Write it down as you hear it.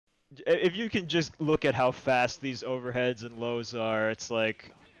if you can just look at how fast these overheads and lows are, it's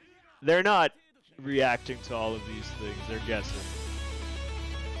like they're not reacting to all of these things, they're guessing.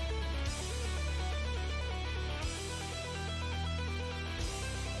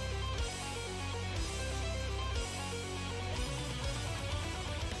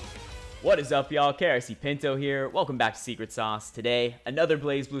 What is up, y'all? KRC Pinto here. Welcome back to Secret Sauce. Today, another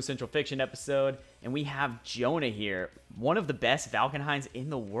Blazblue Central Fiction episode, and we have Jona here, one of the best Valkenhayns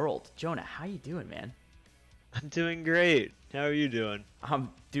in the world. Jona, how you doing, man? I'm doing great. How are you doing? I'm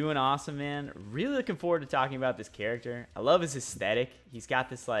doing awesome, man. Really looking forward to talking about this character. I love his aesthetic. He's got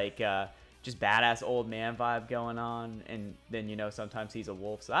this, like, just badass old man vibe going on, and then, you know, sometimes he's a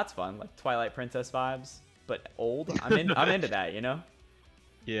wolf, so that's fun, like Twilight Princess vibes, but old. I'm into that, you know?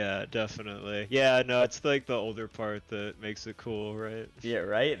 Yeah, definitely. Yeah, no, it's like the older part that makes it cool, right? Yeah,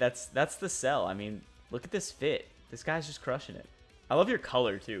 right? That's the sell. I mean, look at this fit. This guy's just crushing it. I love your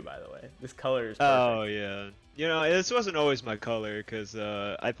color too, by the way. This color is perfect. Oh, yeah. You know, this wasn't always my color because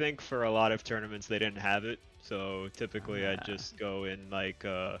I think for a lot of tournaments they didn't have it. So typically I'd just go in like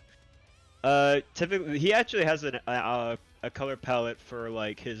typically he actually has a color palette for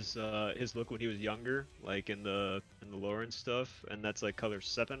like his look when he was younger, like in the lore and stuff, and that's like color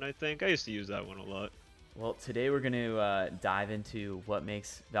 7, I think. I used to use that one a lot. Well, today we're going to dive into what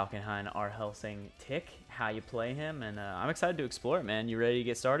makes Valkenhayn R Hellsing tick, how you play him, and I'm excited to explore it, man. You ready to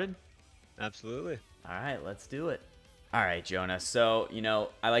get started? Absolutely. All right, let's do it. All right, Jona. So, you know,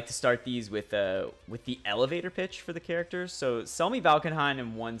 I like to start these with the elevator pitch for the characters. So, sell me Valkenhayn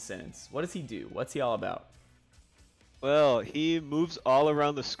in one sentence. What does he do? What's he all about? Well, he moves all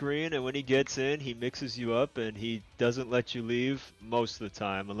around the screen, and when he gets in, he mixes you up, and he doesn't let you leave most of the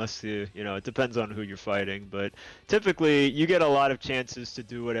time, unless you know, it depends on who you're fighting. But typically, you get a lot of chances to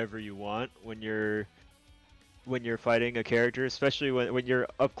do whatever you want when you're fighting a character, especially when you're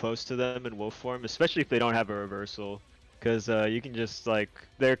up close to them in wolf form, especially if they don't have a reversal, because you can just like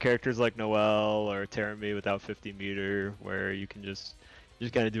there are characters like Noel or Terrami without 50 meter, where you can just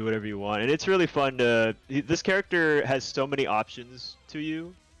kind of do whatever you want, and it's really fun to. This character has so many options to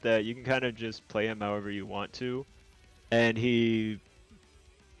you that you can kind of just play him however you want to, and he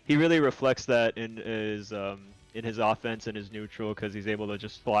really reflects that in his offense and his neutral, because he's able to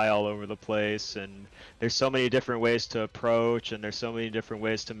just fly all over the place, and there's so many different ways to approach, and there's so many different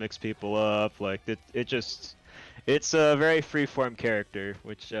ways to mix people up. Like it's a very free-form character,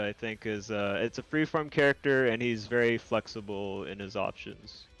 which I think is it's a free-form character, and he's very flexible in his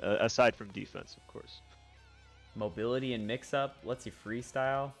options, aside from defense, of course. Mobility and mix-up lets you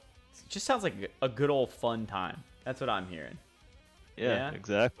freestyle. It just sounds like a good old fun time. That's what I'm hearing. Yeah,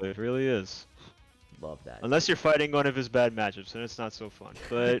 exactly. It really is. Love that. Unless you're fighting one of his bad matchups, and it's not so fun.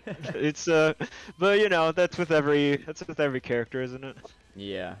 But it's but you know, that's with every character, isn't it?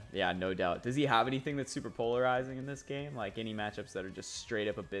 Yeah, no doubt. Does he have anything that's super polarizing in this game? Like any matchups that are just straight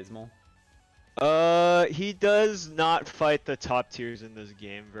up abysmal? He does not fight the top tiers in this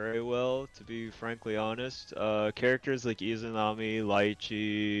game very well, to be frankly honest. Characters like Izanami,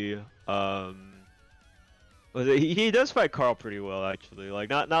 Lychee, well, he does fight Carl pretty well, actually. Like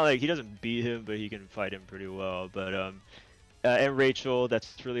not like he doesn't beat him, but he can fight him pretty well. But and Rachel,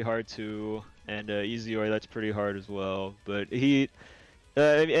 that's really hard too, and Easior, that's pretty hard as well. But he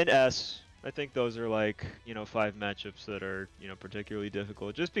and S, I think those are like, you know, 5 matchups that are, you know, particularly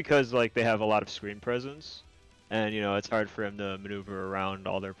difficult, just because like they have a lot of screen presence, and you know it's hard for him to maneuver around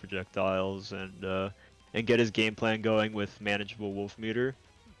all their projectiles and get his game plan going with manageable wolf meter.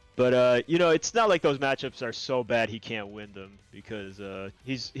 But you know, it's not like those matchups are so bad he can't win them, because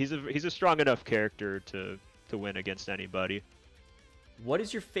he's a strong enough character to win against anybody. What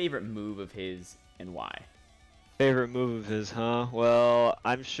is your favorite move of his and why? Favorite move of his, huh? Well,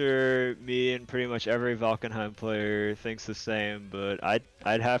 I'm sure me and pretty much every Valkenhayn player thinks the same, but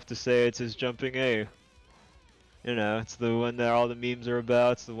I'd have to say it's his jumping A. You know, it's the one that all the memes are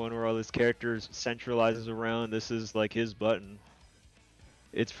about. It's the one where all his characters centralizes around. This is like his button.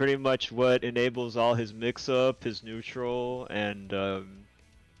 It's pretty much what enables all his mix-up, his neutral, and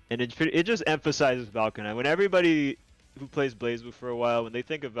it just emphasizes Valkenhayn. When everybody who plays Blazblue for a while, when they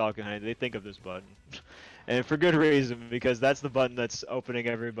think of Valkenhayn, they think of this button. And for good reason, because that's the button that's opening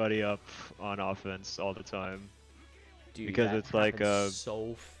everybody up on offense all the time. Dude, because that it's like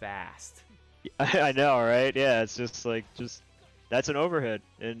so fast. I know, right? Yeah, it's just like that's an overhead,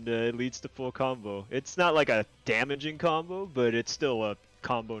 and it leads to full combo. It's not like a damaging combo, but it's still a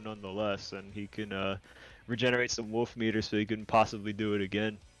combo nonetheless, and he can regenerate some wolf meter so he can possibly do it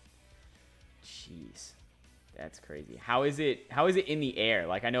again. Jeez, that's crazy. How is it in the air?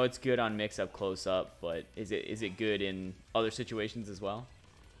 Like, I know it's good on mix up close up, but is it good in other situations as well?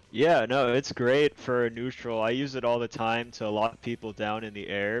 Yeah, no, it's great for a neutral. I use it all the time to lock people down in the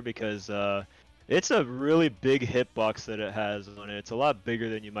air because it's a really big hitbox that it has on it. It's a lot bigger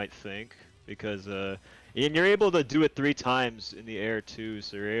than you might think because and you're able to do it 3 times in the air too,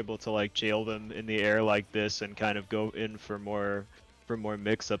 so you're able to like jail them in the air like this and kind of go in for more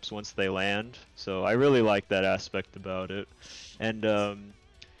mix-ups once they land. So I really like that aspect about it. And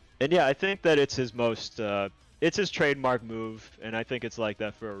yeah, I think that it's his trademark move, and I think it's like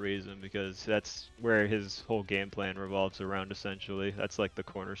that for a reason because that's where his whole game plan revolves around. Essentially, that's like the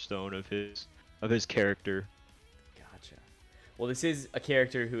cornerstone of his character. Gotcha. Well, this is a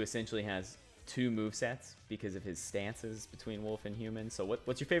character who essentially has two movesets because of his stances between wolf and human. So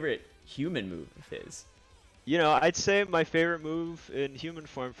what's your favorite human move of his? You know, I'd say my favorite move in human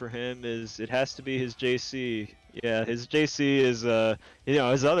form for him is it has to be his JC. Yeah, his JC is you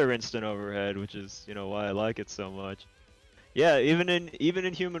know, his other instant overhead, which is, you know, why I like it so much. Yeah, even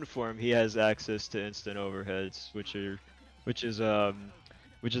in human form, he has access to instant overheads, which is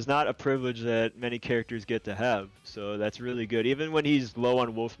which is not a privilege that many characters get to have. So that's really good. Even when he's low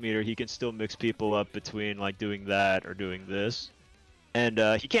on wolf meter, he can still mix people up between like doing that or doing this. And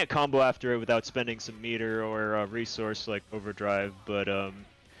he can't combo after it without spending some meter or resource like overdrive, but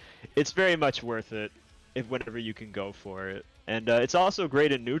it's very much worth it if whenever you can go for it. And it's also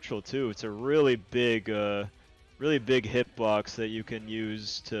great in neutral too. It's a really big hitbox that you can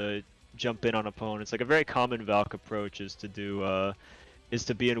use to jump in on opponents. Like a very common Valk approach is to do is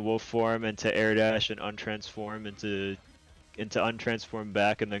to be in wolf form and to air dash and untransform into untransform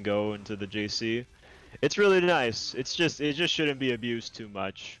back and then go into the JC. It's really nice. It just shouldn't be abused too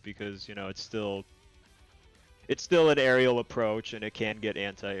much because, you know, it's still an aerial approach and it can get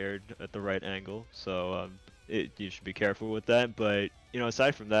anti-aired at the right angle. So you should be careful with that. But, you know,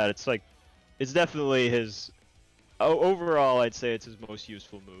 aside from that, it's definitely his overall, I'd say it's his most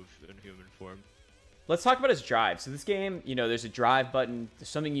useful move in human form. Let's talk about his drive. So this game, you know, there's a drive button. There's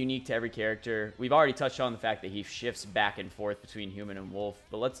something unique to every character. We've already touched on the fact that he shifts back and forth between human and wolf,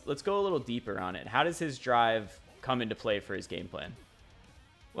 but let's go a little deeper on it. How does his drive come into play for his game plan?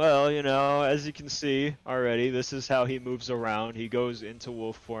 Well, you know, as you can see already, this is how he moves around. He goes into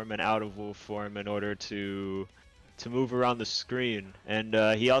wolf form and out of wolf form in order to move around the screen, and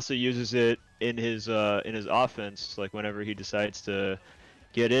he also uses it in his offense. Like whenever he decides to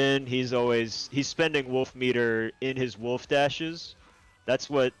get in, he's spending wolf meter in his wolf dashes. That's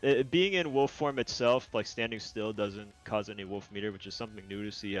what being in wolf form itself, like standing still, doesn't cause any wolf meter, which is something new to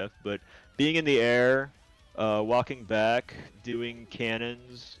CF. But being in the air, walking back, doing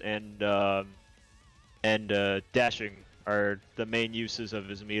cannons, and dashing are the main uses of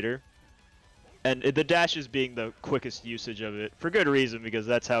his meter. And the dashes being the quickest usage of it, for good reason, because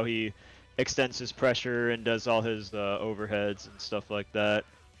that's how he extends his pressure and does all his overheads and stuff like that.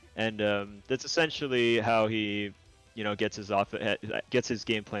 And that's essentially how he, you know, gets his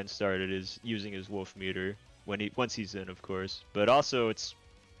game plan started, is using his wolf meter once he's in, of course. But also it's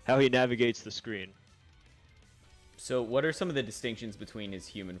how he navigates the screen. So what are some of the distinctions between his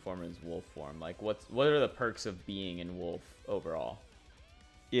human form and his wolf form? Like what are the perks of being in wolf overall?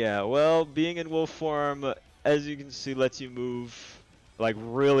 Yeah, well, being in wolf form, as you can see, lets you move like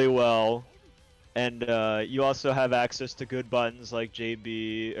really well, and you also have access to good buttons like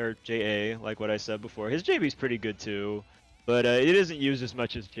JB or JA, like what I said before. His JB is pretty good too, but it isn't used as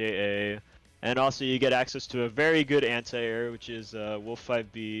much as JA. And also you get access to a very good anti-air, which is Wolf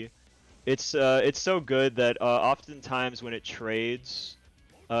 5B. It's so good that oftentimes when it trades,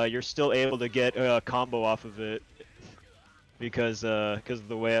 you're still able to get a combo off of it because of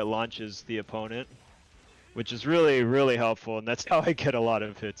the way it launches the opponent, which is really, really helpful, and that's how I get a lot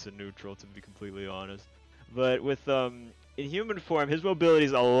of hits in neutral, to be completely honest. But with in human form, his mobility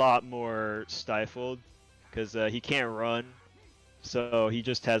is a lot more stifled because he can't run, so he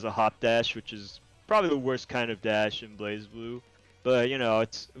just has a hop dash, which is probably the worst kind of dash in Blazblue. But you know,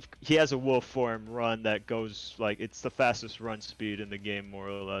 he has a wolf form run that goes like it's the fastest run speed in the game, more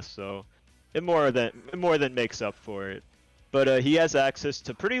or less. So it more than makes up for it. But he has access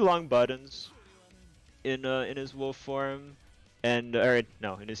to pretty long buttons in his wolf form, and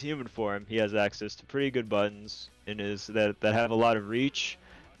in his human form, he has access to pretty good buttons in his that have a lot of reach.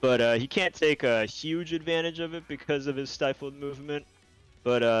 But he can't take a huge advantage of it because of his stifled movement.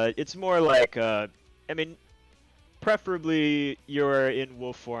 But it's more like I mean, preferably you're in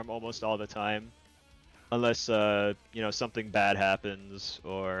wolf form almost all the time, unless you know, something bad happens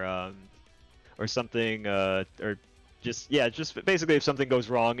or something or just basically if something goes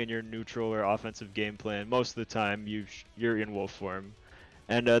wrong in your neutral or offensive game plan. Most of the time you're in wolf form,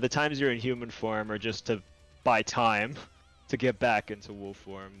 and the times you're in human form are just to buy time to get back into wolf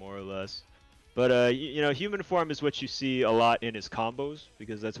form, more or less. But you know, human form is what you see a lot in his combos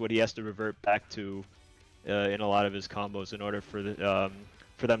because that's what he has to revert back to in a lot of his combos in order for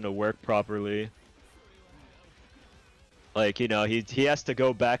them to work properly. Like, you know, he has to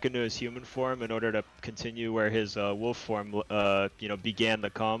go back into his human form in order to continue where his wolf form you know, began the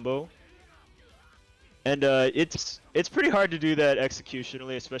combo. And it's pretty hard to do that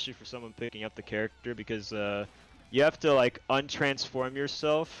executionally, especially for someone picking up the character, because you have to like untransform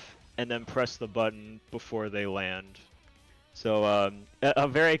yourself and then press the button before they land. So a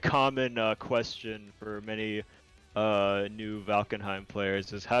very common question for many new Valkenhayn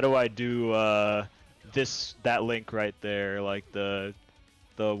players is, how do I do that link right there, like the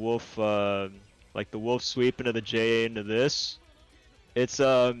wolf like the wolf sweep into the J into this? It's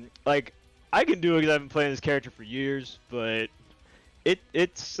like, I can do it because I've been playing this character for years, but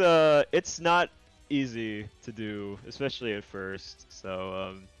it's not easy to do, especially at first.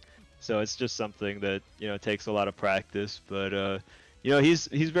 So so it's just something that, you know, takes a lot of practice. But you know, he's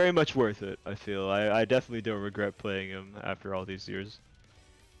very much worth it. I feel I definitely don't regret playing him after all these years.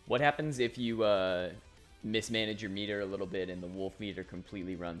 What happens if you mismanage your meter a little bit and the wolf meter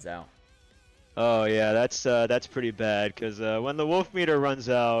completely runs out? Oh yeah, that's pretty bad, because when the wolf meter runs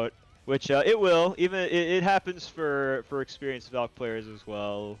out, which it will, even it happens for experienced Valk players as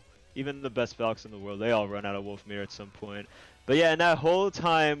well. Even the best Valks in the world, they all run out of wolf meter at some point. But yeah, in that whole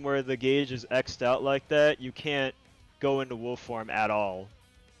time where the gauge is X'd out like that, you can't go into wolf form at all.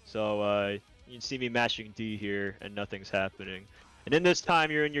 So you can see me mashing D here, and nothing's happening. And in this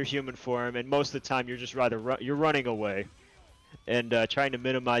time, you're in your human form, and most of the time you're just you're running away, and trying to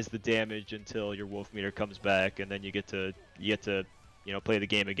minimize the damage until your wolf meter comes back, and then you get to you know, play the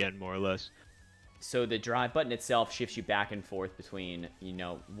game again, more or less. So the drive button itself shifts you back and forth between, you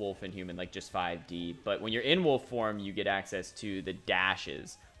know, wolf and human, like just 5D. But when you're in wolf form, you get access to the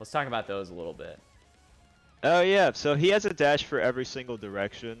dashes. Let's talk about those a little bit. Oh yeah, so he has a dash for every single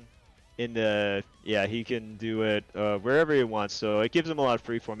direction. Yeah, he can do it wherever he wants, so it gives him a lot of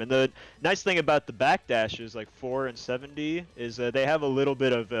freeform. And the nice thing about the back dashes, like 4 and 7D, is they have a little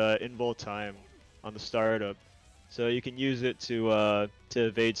bit of invul time on the startup. So you can use it to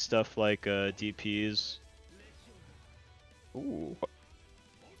evade stuff like DPs. Ooh.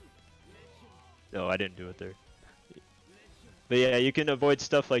 No, I didn't do it there. But yeah, you can avoid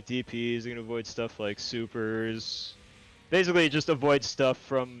stuff like DPs, you can avoid stuff like supers. Basically, just avoid stuff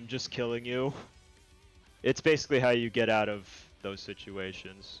from just killing you. It's basically how you get out of those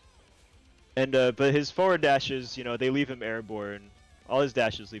situations. And but his forward dashes, you know, they leave him airborne. All his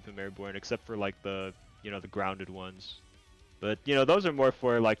dashes leave him airborne, except for like the, you know, the grounded ones. But, you know, those are more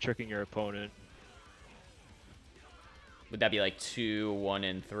for like tricking your opponent. Would that be like 2, 1,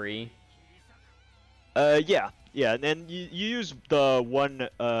 and 3? Yeah, and then you use the one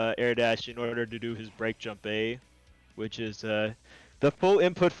air dash in order to do his break jump A, which is the full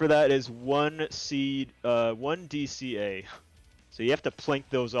input for that is 1 DCA. So you have to plink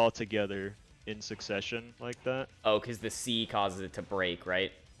those all together in succession like that. Oh, because the C causes it to break,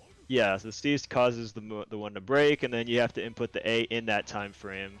 right? Yeah, so the C causes the one to break, and then you have to input the A in that time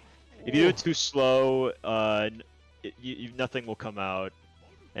frame. If you do it too slow, nothing will come out.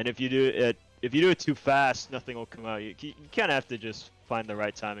 And if you do it too fast, nothing will come out. You kind of have to just find the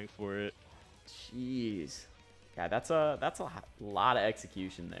right timing for it. Jeez. Yeah, that's a lot of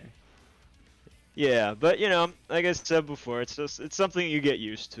execution there. Yeah, but you know, like I said before, it's something you get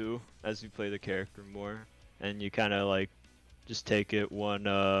used to as you play the character more, and you kind of like just take it one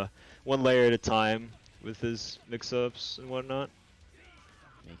layer at a time with his mix-ups and whatnot.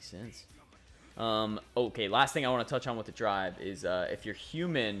 Makes sense. Okay, last thing I want to touch on with the drive is if you're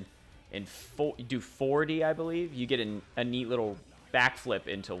human and you do 40, I believe, you get a neat little backflip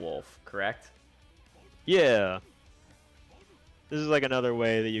into wolf, correct? Yeah. This is like another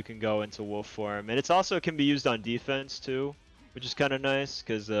way that you can go into wolf form, and it's also can be used on defense too, which is kind of nice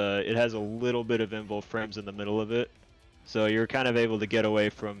because it has a little bit of invul frames in the middle of it, so you're kind of able to get away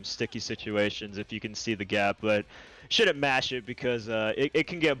from sticky situations if you can see the gap. But shouldn't mash it because it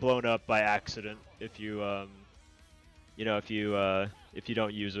can get blown up by accident if you you know, if you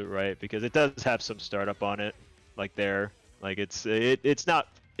don't use it right, because it does have some startup on it, like there, like it's not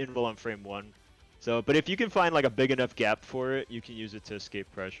invul on frame 1. So, but if you can find like a big enough gap for it, you can use it to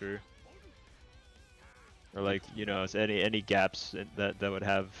escape pressure. Or like, you know, any gaps that would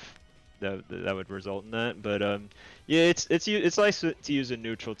have that would result in that. But yeah, it's nice to use a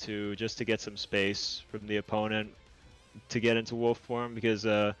neutral too, just to get some space from the opponent to get into wolf form, because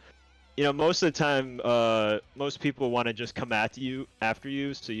you know, most of the time most people want to just come at you after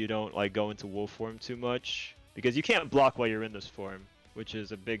you, so you don't like go into wolf form too much. because you can't block while you're in this form, which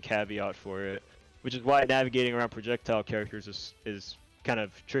is a big caveat for it. Which is why navigating around projectile characters is kind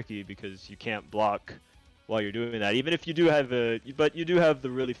of tricky, because you can't block while you're doing that. Even if you do have but you do have the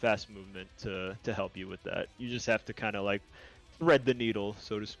really fast movement to help you with that. You just have to kind of like thread the needle,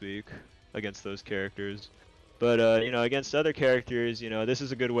 so to speak, against those characters. But you know, against other characters, you know, this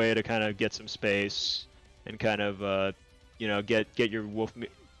is a good way to kind of get some space and kind of you know, get your wolf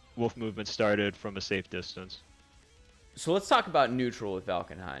movement started from a safe distance. So let's talk about neutral with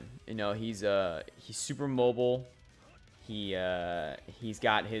Valkenhayn. You know, he's super mobile. He's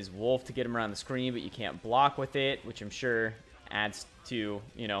got his wolf to get him around the screen, but you can't block with it, which I'm sure adds to,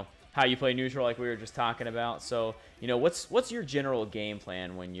 you know, how you play neutral, like we were just talking about. So, you know, what's your general game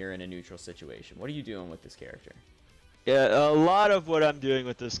plan when you're in a neutral situation? What are you doing with this character? Yeah, a lot of what I'm doing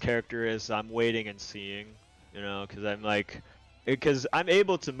with this character is I'm waiting and seeing, you know, because I'm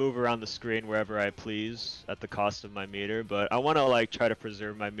able to move around the screen wherever I please at the cost of my meter, but I want to like try to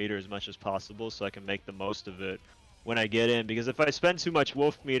preserve my meter as much as possible so I can make the most of it when I get in. Because if I spend too much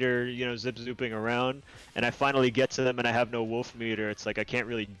wolf meter, you know, zip-zooping around, and I finally get to them and I have no wolf meter, it's like I can't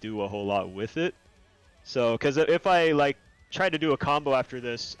really do a whole lot with it. So, because if I like try to do a combo after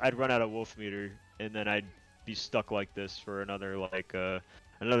this, I'd run out of wolf meter, and then I'd be stuck like this for another like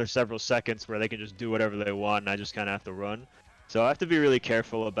another several seconds where they can just do whatever they want, and I just kind of have to run. So I have to be really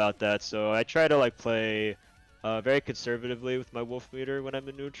careful about that. So I try to like play very conservatively with my wolf meter when I'm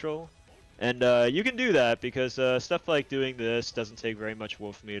in neutral. And you can do that because stuff like doing this doesn't take very much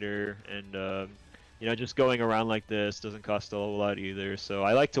wolf meter, and you know, just going around like this doesn't cost a whole lot either. So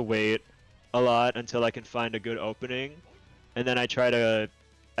I like to wait a lot until I can find a good opening, and then I try to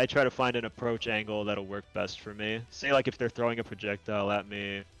find an approach angle that'll work best for me. Say like if they're throwing a projectile at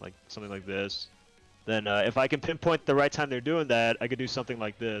me, like something like this, then if I can pinpoint the right time they're doing that, I could do something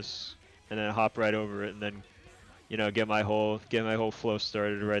like this, and then hop right over it, and then, you know, get my whole flow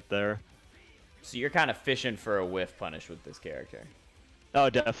started right there. So you're kind of fishing for a whiff punish with this character.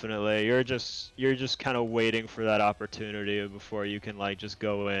 Oh, definitely. You're just kind of waiting for that opportunity before you can like just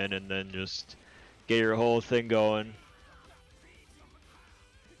go in and then just get your whole thing going.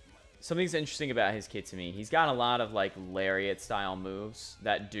 Something's interesting about his kit to me. He's got a lot of like lariat style moves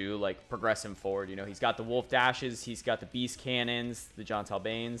that do like progress him forward. You know, he's got the wolf dashes, he's got the beast cannons, the John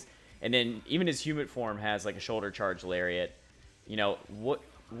Talbanes, and then even his human form has like a shoulder charge lariat. You know,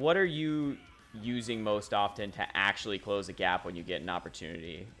 what are you using most often to actually close a gap when you get an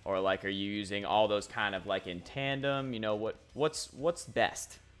opportunity? Or like, are you using all those kind of like in tandem? You know, what's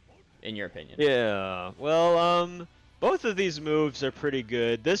best in your opinion? Yeah, well, both of these moves are pretty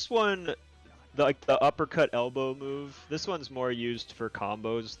good. This one, like the uppercut elbow move, this one's more used for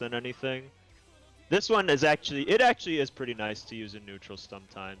combos than anything. This one is actually is pretty nice to use in neutral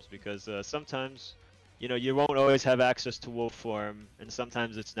sometimes, because sometimes, you know, you won't always have access to wolf form, and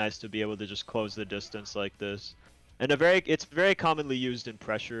sometimes it's nice to be able to just close the distance like this. And it's very commonly used in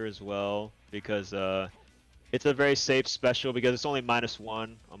pressure as well, because it's a very safe special because it's only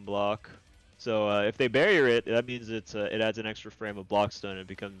 -1 on block. So if they barrier it, that means it adds an extra frame of block stun and it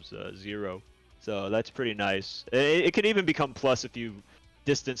becomes 0. So that's pretty nice. It can even become plus if you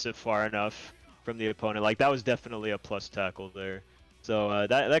distance it far enough from the opponent. Like that was definitely a plus tackle there. So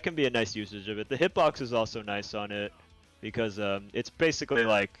that can be a nice usage of it. The hitbox is also nice on it because it's basically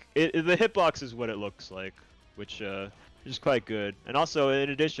like the hitbox is what it looks like, which is quite good. And also, in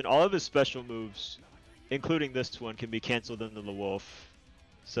addition, all of his special moves, including this one, can be canceled into the wolf.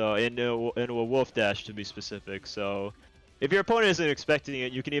 So into a wolf dash to be specific. So if your opponent isn't expecting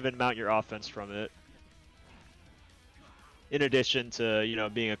it, you can even mount your offense from it. In addition to, you know,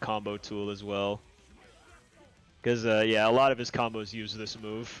 being a combo tool as well. Because yeah, a lot of his combos use this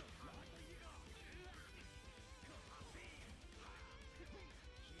move.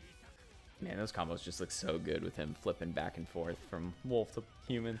 Man, those combos just look so good with him flipping back and forth from wolf to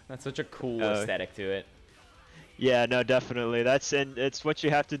human. That's such a cool aesthetic to it. Yeah, no, definitely. It's what you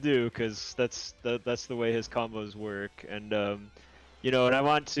have to do, because that's the way his combos work. And you know, and I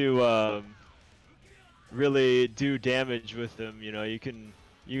want to really do damage with him. You know, you can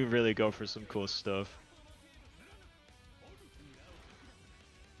really go for some cool stuff.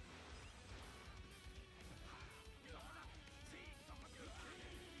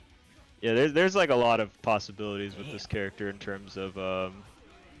 Yeah, there's like a lot of possibilities with this character in terms of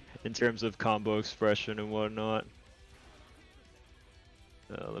combo expression and whatnot.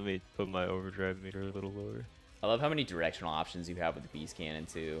 Let me put my overdrive meter a little lower. I love how many directional options you have with the beast cannon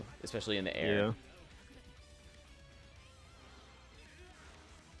too, especially in the air.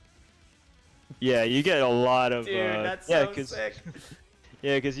 Yeah, you get a lot of Dude, that's so sick.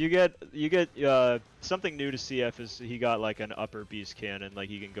 Yeah, because you get something new to CF is he got like an upper beast cannon, like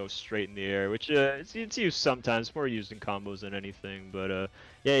he can go straight in the air, which it's used sometimes, more used in combos than anything. But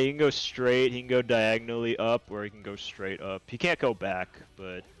yeah, he can go straight, he can go diagonally up, or he can go straight up. He can't go back,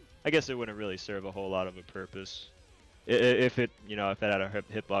 but I guess it wouldn't really serve a whole lot of a purpose if it if it had a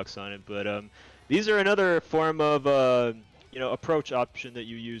hitbox on it. But these are another form of approach option that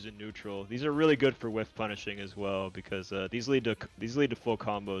you use in neutral. These are really good for whiff punishing as well because these lead to full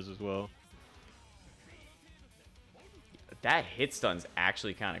combos as well. That hit stun's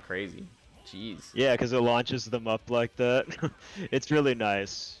actually kind of crazy. Jeez. Yeah, because it launches them up like that. It's really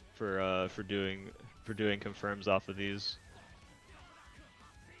nice for doing confirms off of these.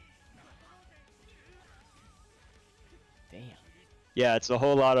 Damn. Yeah, it's a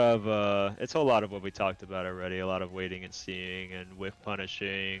whole lot of what we talked about already. A lot of waiting and seeing and whiff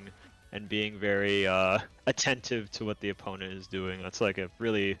punishing and being very attentive to what the opponent is doing. That's like a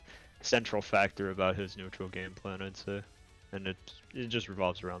really central factor about his neutral game plan, I'd say. And it just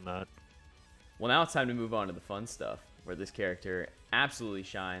revolves around that. Well, now it's time to move on to the fun stuff, where this character absolutely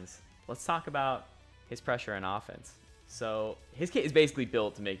shines. Let's talk about his pressure and offense. So his kit is basically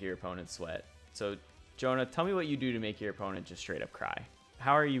built to make your opponent sweat. So Jona, tell me what you do to make your opponent just straight up cry.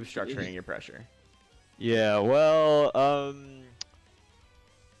 How are you structuring your pressure? Yeah, well,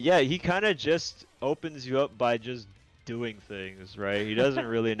 yeah, he kind of just opens you up by just doing things, right? He doesn't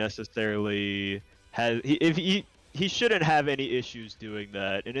really necessarily he shouldn't have any issues doing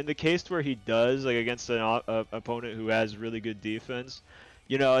that. And in the case where he does, like against an opponent who has really good defense,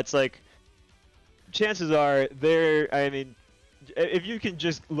 it's like chances are I mean, if you can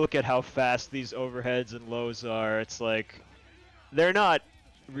just look at how fast these overheads and lows are, it's like they're not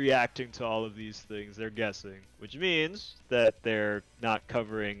reacting to all of these things, they're guessing, which means that they're not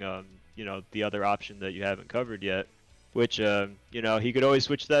covering the other option that you haven't covered yet, which he could always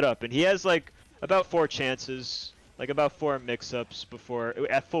switch that up. And he has like about 4 chances, like about 4 mix-ups before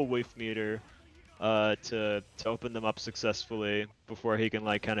at full whiff meter to open them up successfully before he can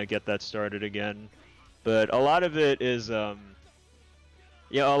like kind of get that started again. But a lot of it is a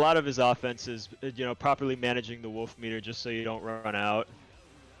lot of his offense is properly managing the wolf meter just so you don't run out.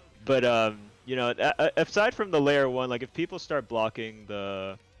 But aside from the layer 1, like if people start blocking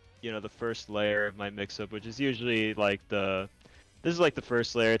the the first layer of my mix-up, which is usually like this is like the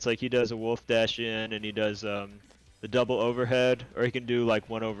first layer. It's like he does a wolf dash in and he does the double overhead, or he can do like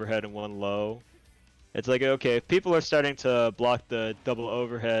 1 overhead and 1 low. It's like, okay, if people are starting to block the double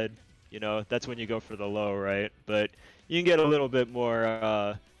overhead, that's when you go for the low, right? But you can get a little bit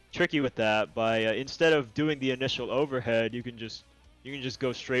more tricky with that by instead of doing the initial overhead, you can just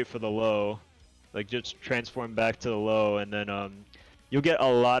go straight for the low, like just transform back to the low, and then you'll get a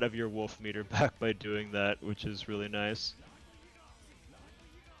lot of your wolf meter back by doing that, which is really nice.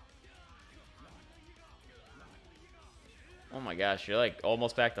 Oh my gosh, you're like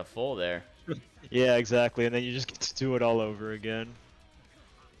almost back to full there. Yeah, exactly, and then you just get to do it all over again.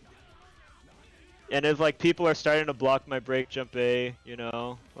 And if like people are starting to block my break jump A,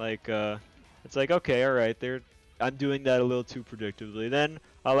 like it's like, okay, all right, I'm doing that a little too predictably. Then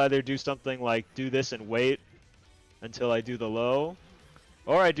I'll either do something like do this and wait until I do the low,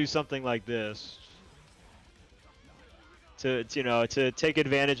 or I do something like this to take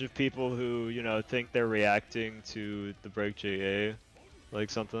advantage of people who think they're reacting to the break JA, like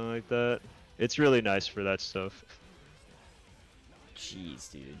something like that. It's really nice for that stuff.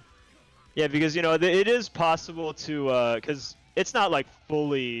 Jeez, dude. Yeah, because it is possible to because it's not like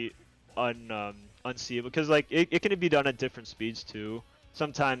fully unseeable, because like it can be done at different speeds too.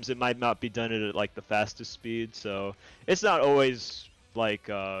 Sometimes it might not be done at like the fastest speed, so it's not always like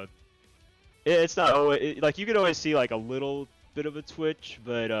it's not always like you could always see like a little bit of a twitch,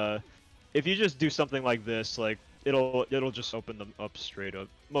 but if you just do something like this, like it'll just open them up straight up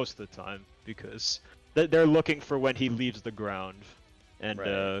most of the time, because they're looking for when he leaves the ground, and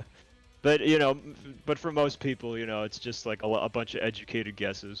right. but for most people, it's just like a bunch of educated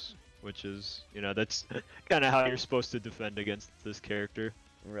guesses, which is that's kind of how you're supposed to defend against this character.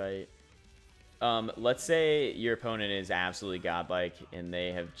 Right. Let's say your opponent is absolutely godlike and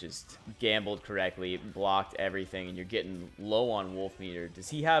they have just gambled correctly, blocked everything, and you're getting low on wolf meter. Does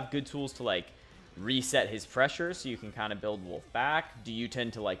he have good tools to like reset his pressure so you can kind of build wolf back? Do you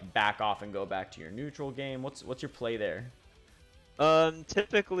tend to like back off and go back to your neutral game? What's your play there?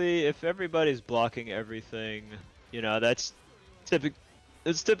 Typically, if everybody's blocking everything, that's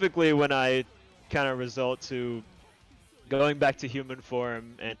typically when I kind of result to going back to human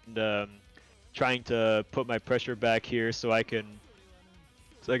form and trying to put my pressure back here so I can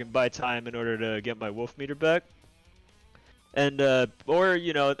buy time in order to get my wolf meter back. And or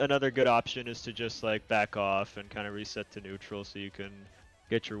you know, another good option is to just like back off and kind of reset to neutral so you can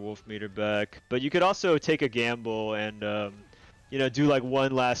get your wolf meter back. But you could also take a gamble and you know, do like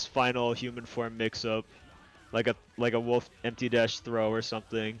one last final human form mix up, like a wolf empty dash throw or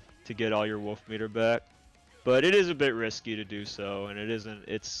something to get all your wolf meter back. But it is a bit risky to do so, and it isn't.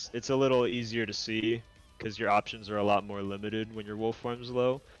 It's a little easier to see because your options are a lot more limited when your wolf form's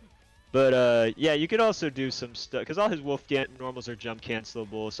low. But yeah, you could also do some stuff because all his wolf normals are jump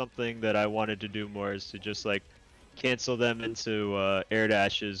cancelable. Something that I wanted to do more is to just like cancel them into air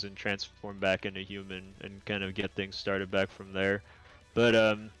dashes and transform back into human and kind of get things started back from there.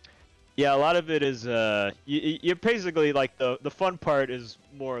 But yeah, a lot of it is you're basically like the fun part is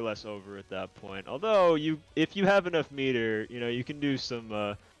more or less over at that point. Although if you have enough meter, you know, you can do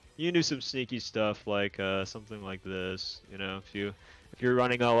some sneaky stuff like something like this. You know, if you're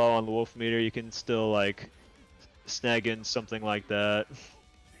running all low on the wolf meter, you can still like snag in something like that.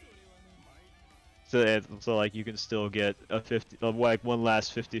 So like you can still get a 50 like one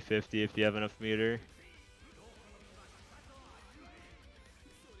last 50-50 if you have enough meter.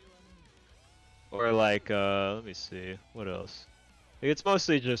 Or like let me see, what else? It's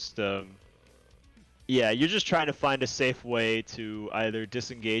mostly just yeah, you're just trying to find a safe way to either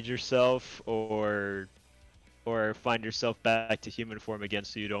disengage yourself or find yourself back to human form again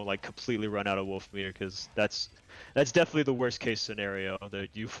so you don't like completely run out of wolf meter, because that's definitely the worst case scenario that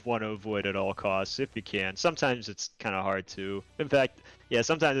you want to avoid at all costs if you can. Sometimes it's kind of hard to. In fact, yeah,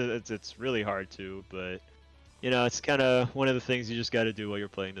 sometimes it's really hard to, but you know, it's kind of one of the things you just got to do while you're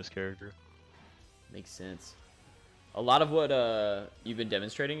playing this character. Makes sense. A lot of what you've been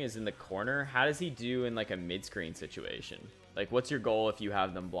demonstrating is in the corner. How does he do in like a mid-screen situation? Like, what's your goal if you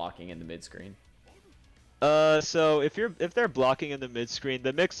have them blocking in the mid-screen? So if they're blocking in the mid screen,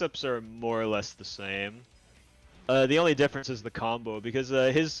 the mix-ups are more or less the same. The only difference is the combo, because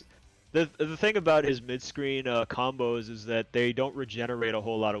the thing about his mid screen combos is that they don't regenerate a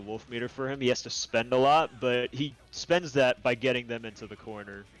whole lot of wolf meter for him. He has to spend a lot, but he spends that by getting them into the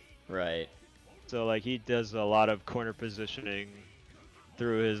corner. Right. So like he does a lot of corner positioning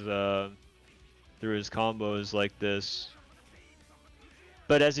through his combos like this.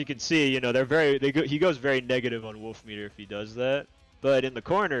 But as you can see, you know, he goes very negative on wolf meter if he does that. But in the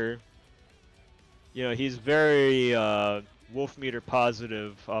corner, you know, he's very wolf meter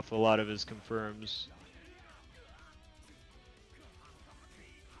positive off a lot of his confirms.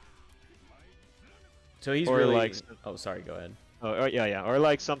 So he's or really like, oh, sorry, go ahead. Oh, yeah, or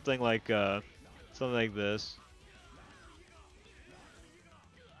like something like this.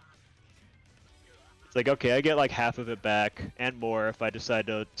 It's like, okay, I get like half of it back and more if I decide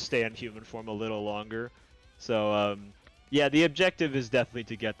to stay in human form a little longer. So yeah, the objective is definitely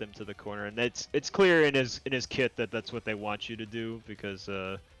to get them to the corner, and it's clear in his kit that that's what they want you to do, because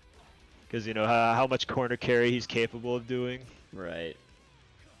you know how much corner carry he's capable of doing. Right.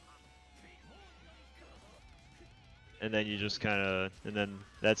 And then you just and then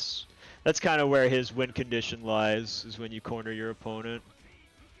that's kind of where his win condition lies, is when you corner your opponent.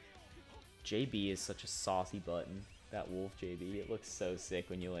 JB is such a saucy button. That wolf JB, it looks so sick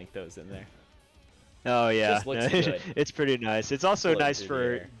when you link those in there. Oh yeah, Just looks good. It's pretty nice. It's also Floating nice through for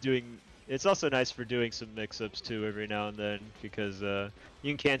the air. doing. It's also nice for doing some mix-ups too every now and then, because you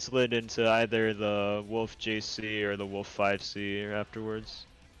can cancel it into either the Wolf JC or the Wolf 5C afterwards.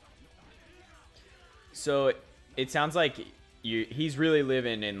 So it sounds like he's really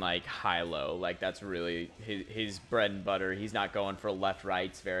living in like high-low. Like that's really his bread and butter. He's not going for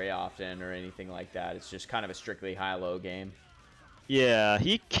left-rights very often or anything like that. It's just kind of a strictly high-low game. Yeah,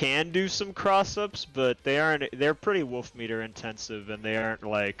 he can do some cross-ups, but they're pretty wolf meter intensive, and they aren't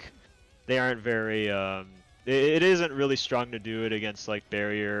very it isn't really strong to do it against like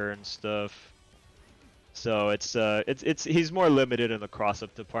barrier and stuff. So he's more limited in the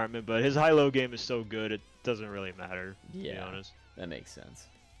cross-up department, but his high-low game is so good it doesn't really matter, to be honest. That makes sense.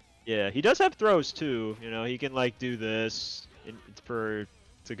 Yeah, he does have throws too. You know, he can like do this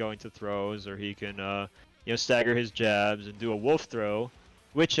to go into throws, or he can you know, stagger his jabs and do a wolf throw,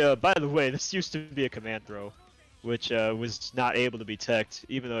 which by the way, this used to be a command throw, which was not able to be teched,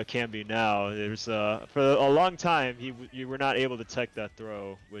 even though it can be now. There's for a long time you were not able to tech that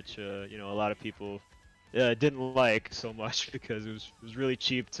throw, which you know, a lot of people didn't like so much, because it was really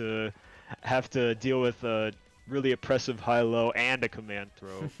cheap to have to deal with a really oppressive high-low and a command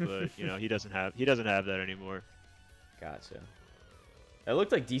throw. But you know, he doesn't have that anymore. Gotcha. It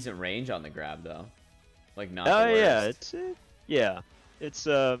looked like decent range on the grab though, like not. Oh the yeah, worst. it's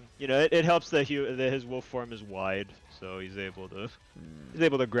you know, it helps that his wolf form is wide, so he's able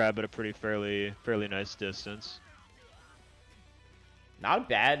to grab at a fairly nice distance. Not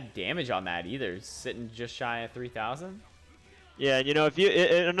bad damage on that either. Sitting just shy of 3,000. Yeah, and you know, if you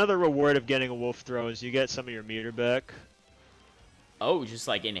another reward of getting a wolf throw is you get some of your meter back. Oh, just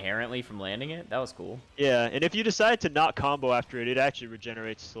like inherently from landing it? That was cool. Yeah, and if you decide to not combo after it, it actually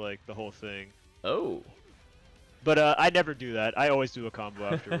regenerates like the whole thing. Oh. But I never do that. I always do a combo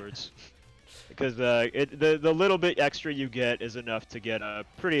afterwards. Because the little bit extra you get is enough to get a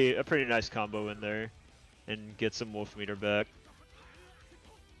pretty nice combo in there and get some wolf meter back.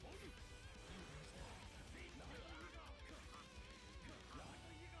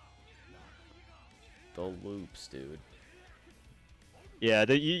 The loops, dude. Yeah,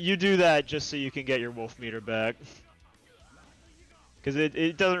 you do that just so you can get your wolf meter back. Because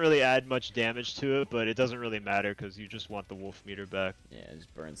it doesn't really add much damage to it, but it doesn't really matter because you just want the wolf meter back. Yeah,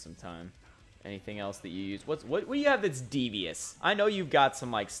 just burn some time. Anything else that you use? What do you have that's devious? I know you've got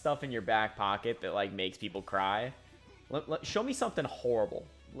some like stuff in your back pocket that like makes people cry. Show me something horrible,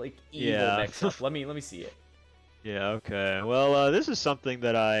 like evil mix-up. Let me see it. Yeah. Okay. Well, this is something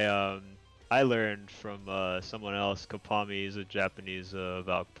that I learned from someone else. Kopami is a Japanese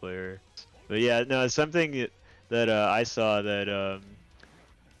Valk player. But yeah, no, it's something that I saw that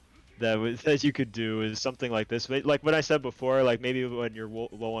that you could do is something like this. Like what I said before, like maybe when you're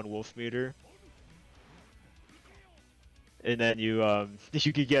low on wolf meter, and then you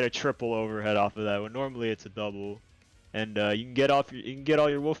you could get a triple overhead off of that. When normally it's a double, and you can get all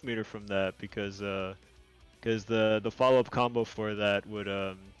your wolf meter from that because the follow-up combo for that would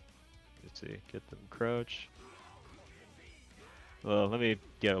let's see, get them crouch. Well, let me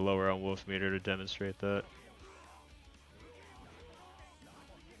get lower on wolf meter to demonstrate that.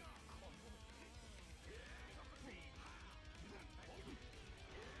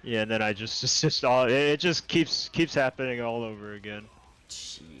 Yeah, and then I just it just keeps happening all over again.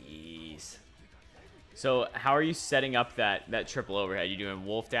 Jeez. So how are you setting up that triple overhead? You doing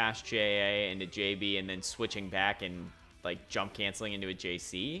wolf dash JA into JB and then switching back and like jump canceling into a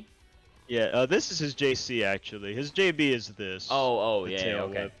JC? Yeah, this is his JC actually. His JB is this. Oh, yeah,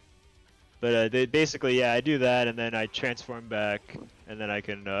 okay. Whip. But basically, yeah, I do that and then I transform back, and then I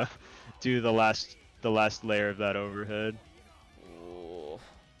can do the last layer of that overhead. Ooh.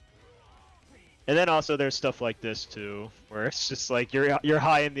 And then also there's stuff like this too, where it's just like you're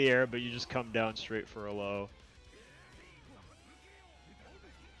high in the air, but you just come down straight for a low.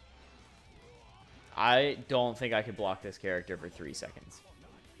 I don't think I could block this character for 3 seconds.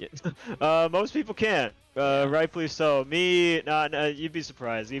 Yeah. Most people can't. Rightfully so. Me, you'd be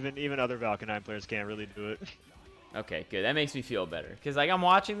surprised. Even other Valkenhayn players can't really do it. Okay, good. That makes me feel better. Because like I'm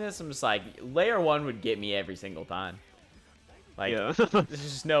watching this, I'm just like, layer 1 would get me every single time. Like, yeah. there's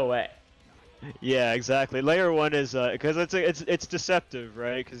just no way. Yeah, exactly. Layer 1 is because it's deceptive,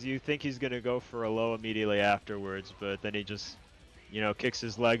 right? Because you think he's gonna go for a low immediately afterwards, but then he just, kicks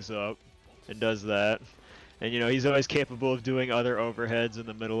his legs up and does that. And he's always capable of doing other overheads in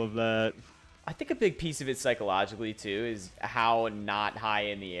the middle of that. I think a big piece of it psychologically too is how not high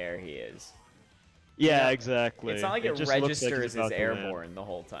in the air he is. Yeah, exactly. It's not like it registers as airborne the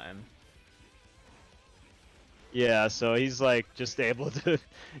whole time. Yeah, so he's like just able to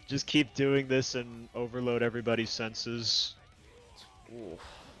just keep doing this and overload everybody's senses. Ooh.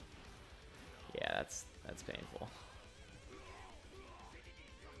 Yeah, that's painful.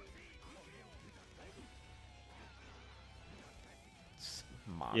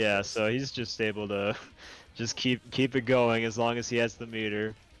 Yeah, so he's just able to just keep it going as long as he has the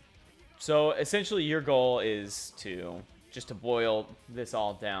meter. So essentially your goal is just to boil this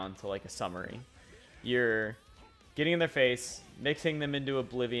all down to like a summary. You're getting in their face, mixing them into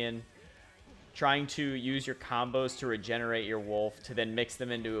oblivion, trying to use your combos to regenerate your wolf to then mix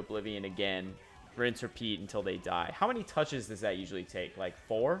them into oblivion again, rinse repeat until they die. How many touches does that usually take? Like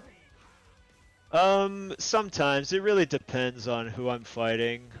 4? Sometimes it really depends on who I'm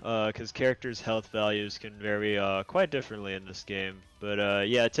fighting, because characters' health values can vary quite differently in this game. But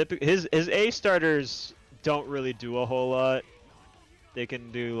yeah, typically his A starters don't really do a whole lot. They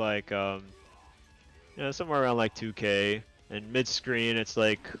can do like somewhere around like 2k, and mid screen it's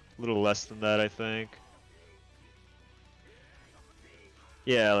like a little less than that, I think.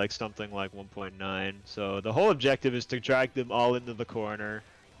 Yeah, like something like 1.9. So the whole objective is to drag them all into the corner,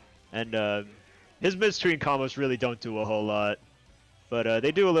 and his mid-screen combos really don't do a whole lot, but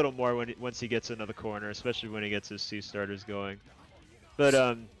they do a little more once he gets into the corner, especially when he gets his C starters going.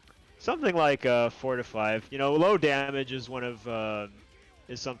 But something like 4 to 5. Low damage is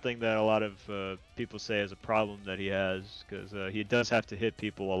is something that a lot of people say is a problem that he has, because he does have to hit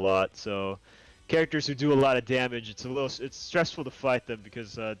people a lot. So characters who do a lot of damage, it's stressful to fight them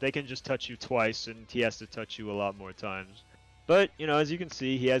because they can just touch you twice, and he has to touch you a lot more times. But, you know, as you can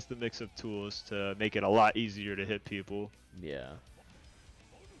see, he has the mix-up tools to make it a lot easier to hit people. Yeah.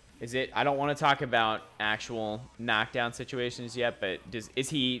 I don't want to talk about actual knockdown situations yet, but is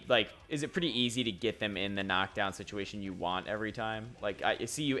it pretty easy to get them in the knockdown situation you want every time? Like, I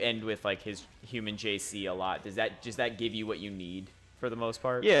see you end with, like, his human JC a lot. Does that give you what you need for the most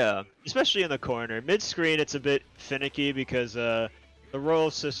part? Yeah, especially in the corner. Mid-screen, it's a bit finicky because the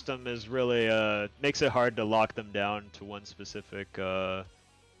roll system is really makes it hard to lock them down to one specific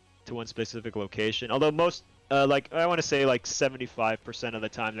location. Although most like I want to say like 75% of the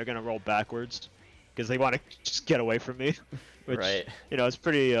time they're gonna roll backwards because they want to just get away from me, which right. you know it's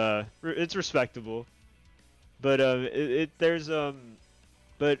pretty it's respectable. But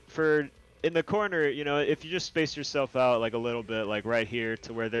but for in the corner, you know, if you just space yourself out like a little bit, like right here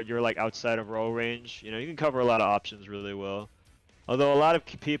to where you're like outside of roll range, you know, you can cover a lot of options really well. Although a lot of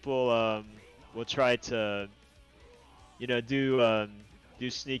people will try to, you know, do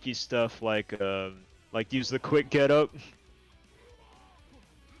sneaky stuff like use the quick get up.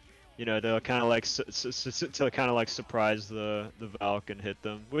 You know, to kind of like surprise the Valk and hit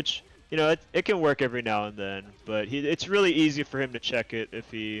them, which you know it can work every now and then. But it's really easy for him to check it if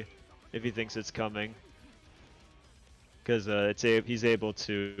he thinks it's coming, because he's able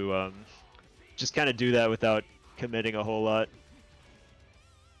to just kind of do that without committing a whole lot.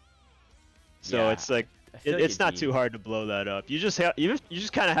 So Yeah, it's like it's not too hard to blow that up. You just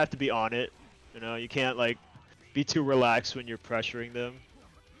kind of have to be on it. You know, you can't like be too relaxed when you're pressuring them.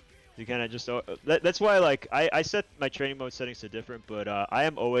 You kind of just that's why like I set my training mode settings to different, but I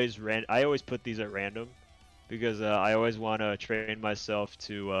always put these at random because I always want to train myself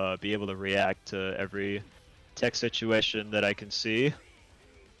to be able to react to every tech situation that I can see.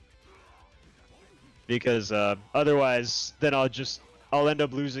 Because otherwise, then I'll end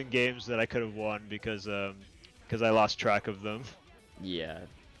up losing games that I could have won because I lost track of them. Yeah,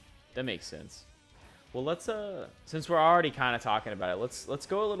 that makes sense. Well, let's since we're already kind of talking about it, let's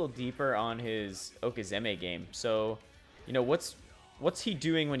go a little deeper on his Okizeme game. So, you know, what's he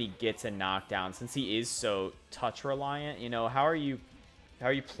doing when he gets a knockdown? Since he is so touch reliant, you know, how are you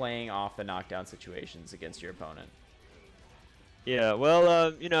playing off the knockdown situations against your opponent? Yeah,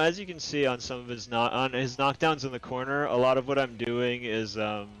 well, you know, as you can see on some of his knockdowns in the corner, a lot of what I'm doing is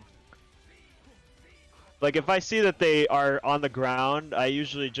like if I see that they are on the ground, I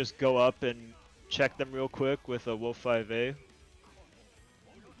usually just go up and check them real quick with a Wolf 5A,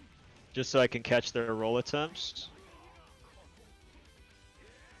 just so I can catch their roll attempts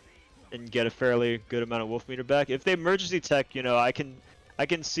and get a fairly good amount of Wolf meter back. If they emergency tech, you know, I can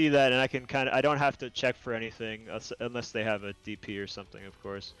see that, and I don't have to check for anything unless they have a DP or something, of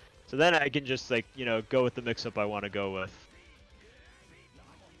course. So then I can just like, you know, go with the mix-up I want to go with.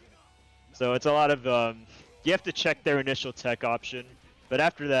 So it's a lot of you have to check their initial tech option, but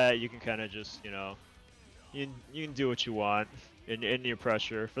after that you can kind of just, you know, you can do what you want in your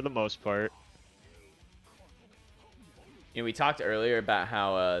pressure for the most part. You know, we talked earlier about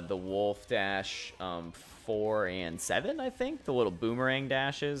how the Wolf dash 4 and 7, I think, the little boomerang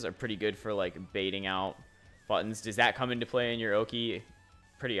dashes are pretty good for like baiting out buttons. Does that come into play in your Oki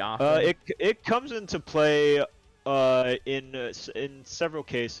pretty often? It comes into play in several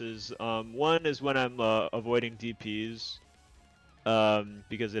cases. One is when I'm avoiding DPs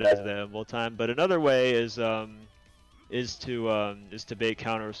because it has the invul time, but another way is to bait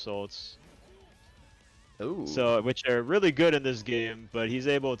counter assaults. Ooh. So, which are really good in this game, but he's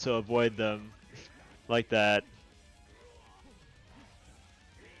able to avoid them like that.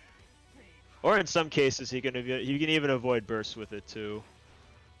 Or in some cases, he can even avoid bursts with it too.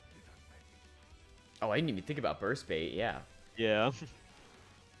 Oh, I didn't even think about burst bait. Yeah. Yeah.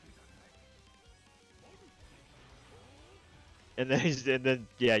 And then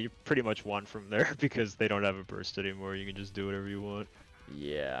yeah, you pretty much won from there because they don't have a burst anymore. You can just do whatever you want.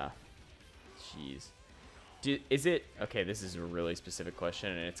 Yeah. Jeez. Is it okay? This is a really specific question,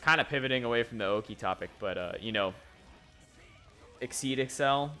 and it's kind of pivoting away from the Oki topic, but you know, Exceed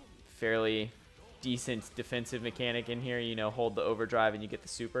Excel, fairly decent defensive mechanic in here. You know, hold the overdrive and you get the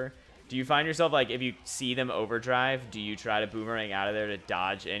super. Do you find yourself like if you see them overdrive, do you try to boomerang out of there to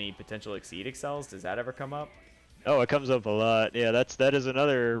dodge any potential Exceed Excels? Does that ever come up? Oh, it comes up a lot. Yeah, that is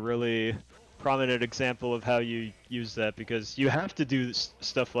another really prominent example of how you use that, because you have to do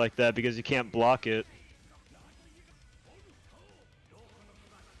stuff like that because you can't block it.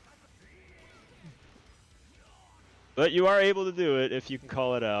 But you are able to do it if you can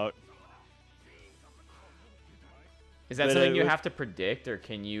call it out. Is that something you have to predict, or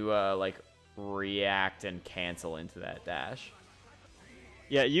can you like react and cancel into that dash?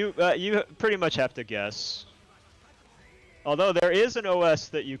 Yeah, you pretty much have to guess. Although there is an OS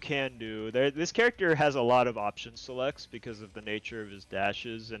that you can do. This character has a lot of option selects because of the nature of his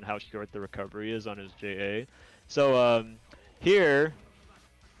dashes and how short the recovery is on his JA. So here,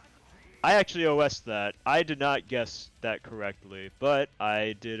 I actually OS'd that. I did not guess that correctly, but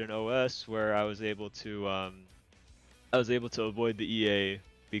I did an OS where I was able to avoid the EA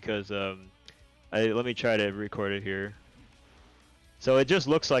because let me try to record it here. So it just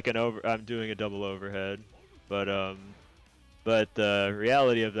looks like I'm doing a double overhead, but the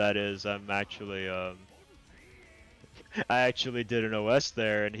reality of that is I'm actually I actually did an OS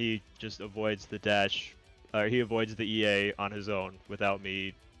there, and he just avoids the dash, he avoids the EA on his own without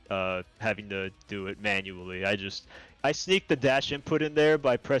me having to do it manually. I sneaked the dash input in there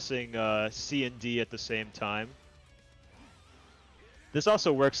by pressing C and D at the same time. This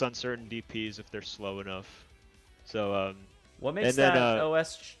also works on certain DPs if they're slow enough. So what makes that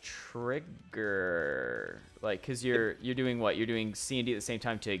OS trigger? Like, cause you're doing what? You're doing C and D at the same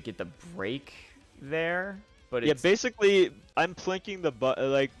time to get the break there. But yeah, basically I'm plinking the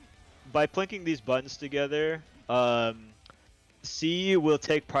by plinking these buttons together. C will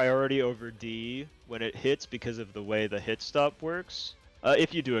take priority over D when it hits because of the way the hit stop works.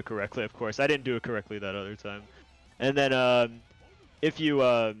 If you do it correctly, of course. I didn't do it correctly that other time. And then if you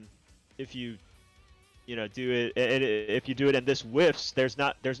do it, if you do it and this whiffs, there's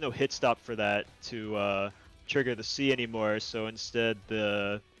no hit stop for that to trigger the C anymore. So instead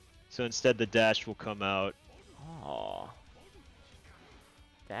the dash will come out. Oh,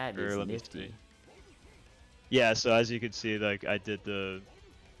 that is nifty. Yeah, so as you can see, like I did so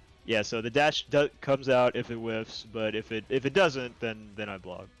the dash comes out if it whiffs, but if it doesn't, then I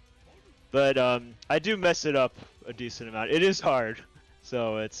block. But I do mess it up a decent amount. It is hard,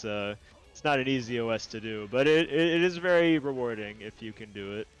 so it's not an easy OS to do, but it is very rewarding if you can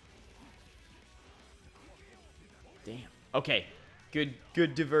do it. Damn. Okay, good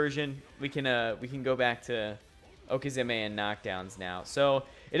diversion. We can go back to Okizeme and knockdowns now. So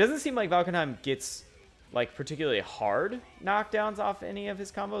it doesn't seem like Valkenhayn gets like particularly hard knockdowns off any of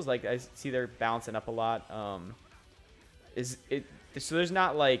his combos. Like I see they're bouncing up a lot. So there's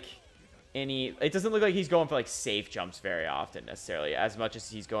not like any. It doesn't look like he's going for like safe jumps very often necessarily, as much as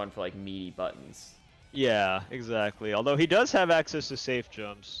he's going for like meaty buttons. Yeah, exactly. Although he does have access to safe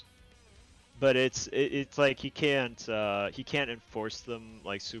jumps, but it's like he can't enforce them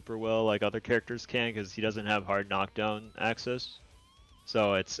like super well like other characters can because he doesn't have hard knockdown access.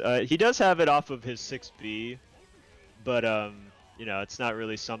 So it's he does have it off of his 6B, but it's not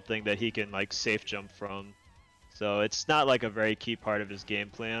really something that he can like safe jump from. So it's not like a very key part of his game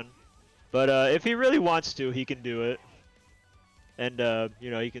plan. But if he really wants to, he can do it. And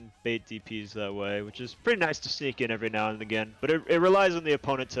he can bait DPs that way, which is pretty nice to sneak in every now and again. But it relies on the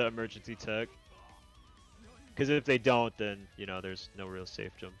opponent to emergency tech. Because if they don't, then there's no real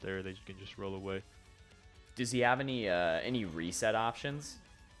safe jump there. They can just roll away. Does he have any reset options?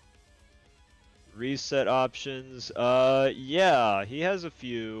 Reset options? Yeah, he has a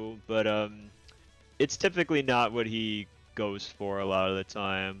few, but it's typically not what he goes for a lot of the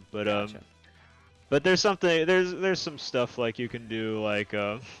time. But Gotcha. but there's some stuff like you can do like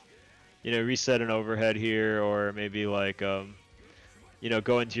reset an overhead here, or maybe like go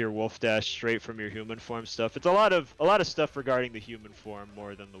into your wolf dash straight from your human form stuff. It's a lot of stuff regarding the human form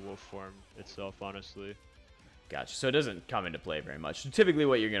more than the wolf form itself, honestly. Gotcha. So it doesn't come into play very much. So typically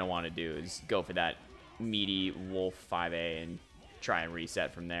what you're going to want to do is go for that meaty wolf 5A and try and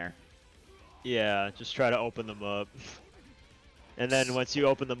reset from there. Yeah, just try to open them up. And then once you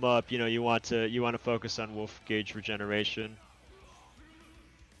open them up, you want to focus on wolf gauge regeneration.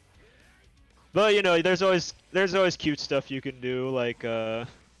 But there's always cute stuff you can do, like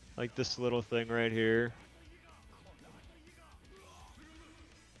this little thing right here.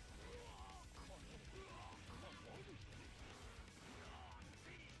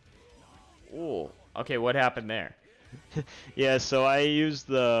 Ooh. Okay, what happened there? Yeah, so I used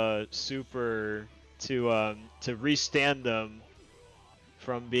the super to restand them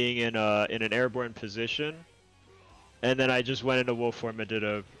from being in an airborne position, and then I just went into wolf form and did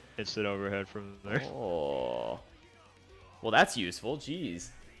a instant overhead from there. Oh. Well, that's useful. Jeez.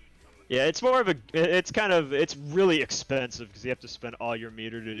 Yeah, it's more of it's really expensive because you have to spend all your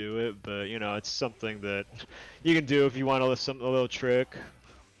meter to do it, but it's something that you can do if you want a little trick.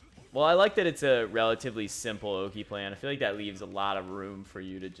 Well, I like that it's a relatively simple Oki plan. I feel like that leaves a lot of room for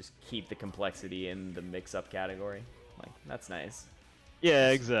you to just keep the complexity in the mix-up category. Like, that's nice.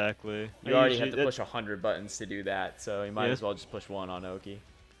 Yeah, exactly. You already have to push 100 buttons to do that, so you might as well just push one on Oki.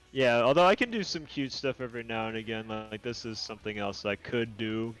 Yeah, although I can do some cute stuff every now and again. Like this is something else I could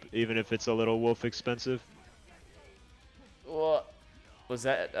do, even if it's a little wolf expensive. What was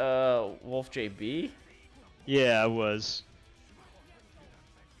that? Wolf JB? Yeah, it was.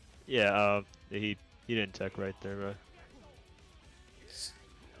 Yeah, he didn't tech right there, bro.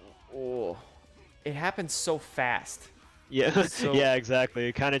 Oh, it happens so fast. Yeah, So yeah, exactly.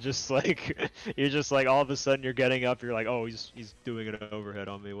 It kind of just like you're just like all of a sudden you're getting up, you're like, oh, he's doing an overhead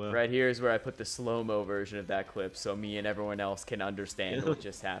on me. Well, right here is where I put the slow-mo version of that clip, so me and everyone else can understand what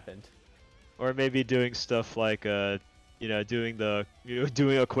just happened. or maybe doing stuff like doing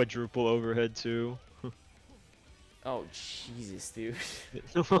doing a quadruple overhead too. Oh Jesus, dude.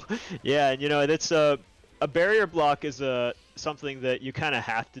 Yeah, and that's a barrier block is something that you kind of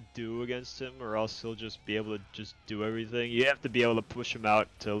have to do against him, or else he'll just be able to just do everything. You have to be able to push him out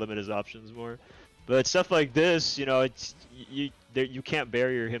to limit his options more. But stuff like this, it's you can't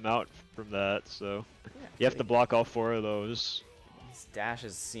barrier him out from that, so Yeah, you have to block all 4 of those. These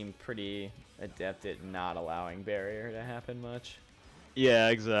dashes seem pretty adept at not allowing barrier to happen much. Yeah,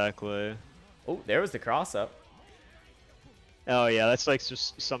 exactly. Oh, there was the cross up. Oh yeah, that's like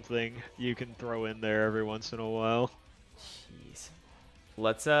just something you can throw in there every once in a while. Jeez.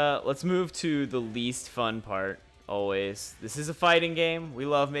 Let's move to the least fun part. Always, this is a fighting game. We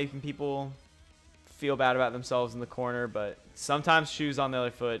love making people feel bad about themselves in the corner, but sometimes shoes on the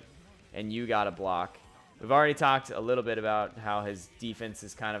other foot, and you gotta block. We've already talked a little bit about how his defense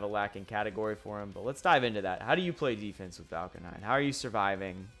is kind of a lacking category for him, but let's dive into that. How do you play defense with Valkenhayn? How are you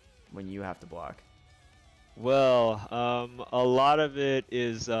surviving when you have to block? Well, a lot of it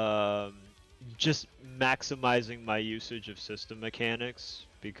is just maximizing my usage of system mechanics,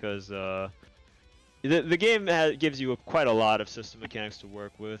 because the game gives you quite a lot of system mechanics to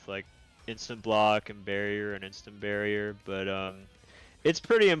work with, like instant block and barrier and instant barrier, but it's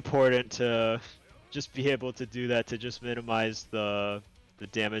pretty important to just be able to do that to just minimize the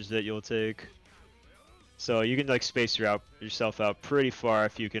damage that you'll take. So you can like space yourself out pretty far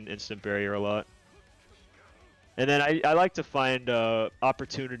if you can instant barrier a lot. And then I like to find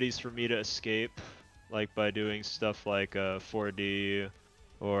opportunities for me to escape, like by doing stuff like 4D,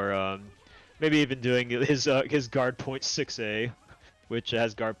 or maybe even doing his guard point 6A, which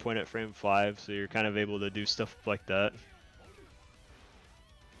has guard point at frame 5, so you're kind of able to do stuff like that.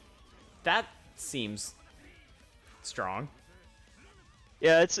 That seems strong.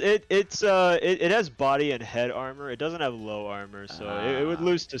 Yeah, it has body and head armor. It doesn't have low armor, so it would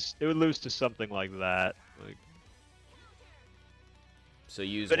lose to something like that. Like, so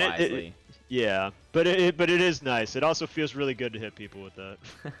use wisely. Yeah, but it is nice. It also feels really good to hit people with that.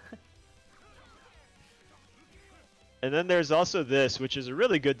 And then there's also this, which is a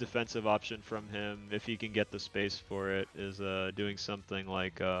really good defensive option from him if he can get the space for it. Is doing something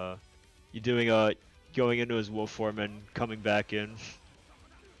like going into his wolf form and coming back in.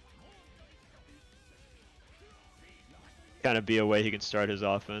 Kind of be a way he can start his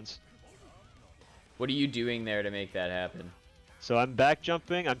offense. What are you doing there to make that happen? So I'm back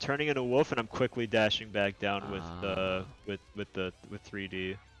jumping, I'm turning into a wolf, and I'm quickly dashing back down with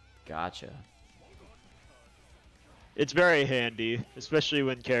 3D. Gotcha. It's very handy, especially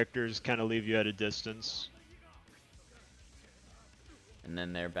when characters kind of leave you at a distance. And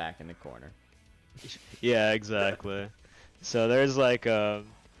then they're back in the corner. Yeah, exactly. So there's like it's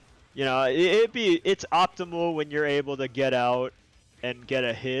optimal when you're able to get out and get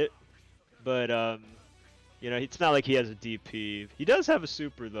a hit, but it's not like he has a DP. He does have a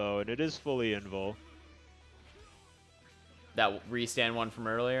super though, and it is fully invul. That restand one from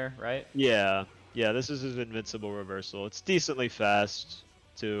earlier, right? Yeah, this is his invincible reversal. It's decently fast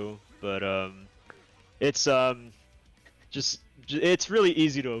too, but it's it's really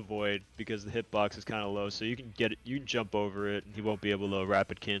easy to avoid because the hitbox is kind of low, so you can jump over it, and he won't be able to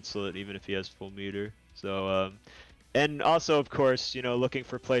rapid cancel it even if he has full meter. So and also, of course, looking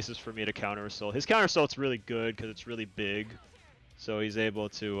for places for me to counter assault. His counter assault's really good because it's really big, so he's able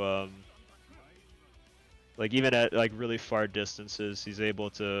to like even at like really far distances, he's able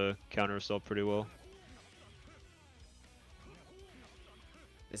to counter assault pretty well.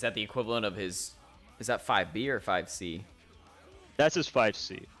 Is that the equivalent of his? Is that 5B or 5C? That's his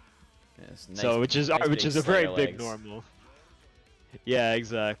 5C. Yes, nice, So which is a very big legs. normal. Yeah,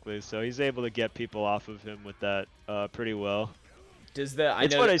 exactly. So he's able to get people off of him with that pretty well. Does the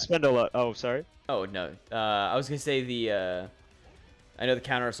It's what I spend a lot. Oh, sorry. Oh no. I was gonna say I know the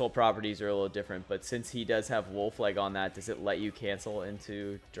counter assault properties are a little different, but since he does have wolf leg on that, does it let you cancel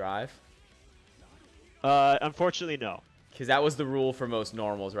into drive? Unfortunately, no. Because that was the rule for most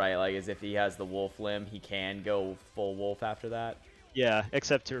normals, right? Like, as if he has the wolf limb, he can go full wolf after that. Yeah,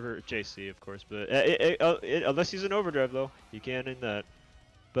 except for JC, of course. But unless he's an overdrive, though, he can in that.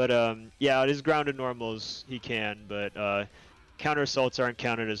 But yeah, his grounded normals he can, but counter assaults aren't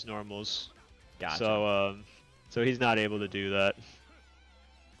counted as normals. Gotcha. So he's not able to do that.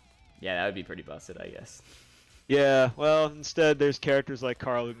 Yeah, that would be pretty busted, I guess. Yeah, well, instead there's characters like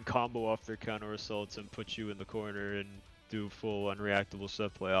Carl who can combo off their counter assaults and put you in the corner and do full unreactable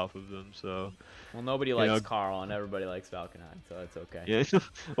set play off of them. So, well, nobody likes Carl and everybody likes Valkenhayn, so that's okay. Yeah.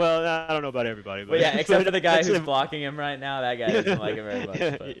 Well, I don't know about everybody, but yeah, except for the guy who's blocking him right now, that guy doesn't like him very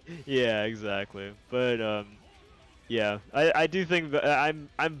much. But. Yeah, exactly. But yeah, I do think that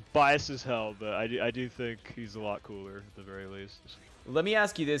I'm biased as hell, but I do think he's a lot cooler at the very least. Let me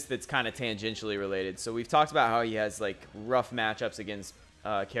ask you this that's kind of tangentially related. So we've talked about how he has like rough matchups against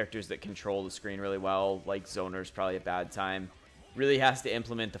characters that control the screen really well, like Zoner's probably a bad time. Really has to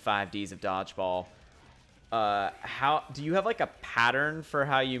implement the 5Ds of dodgeball. How do you have like a pattern for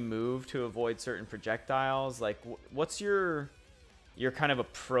how you move to avoid certain projectiles? Like what's your kind of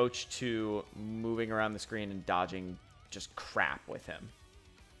approach to moving around the screen and dodging just crap with him?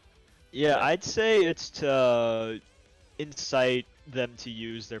 Yeah, I'd say it's to incite them to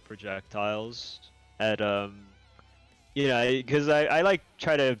use their projectiles at you know, because I like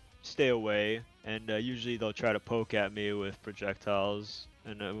try to stay away, and usually they'll try to poke at me with projectiles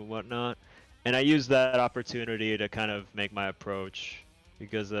and whatnot, and I use that opportunity to kind of make my approach,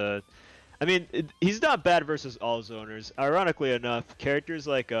 because I mean, he's not bad versus all zoners. Ironically enough, characters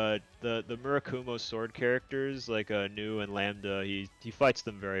like the Murakumo sword characters like Nu and Lambda, he fights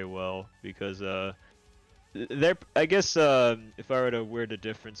them very well, because they're, I guess, if I were to word a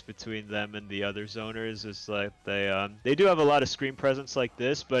difference between them and the other zoners, is like they do have a lot of screen presence like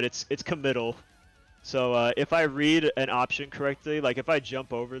this, but it's committal. So if I read an option correctly, like if I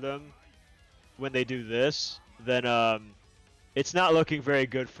jump over them when they do this, then it's not looking very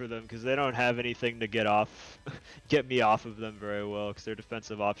good for them, because they don't have anything to get me off of them very well, because their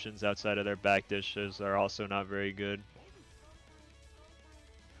defensive options outside of their back dishes are also not very good.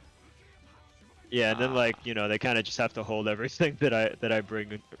 Yeah, and then like, you know, they kind of just have to hold everything that I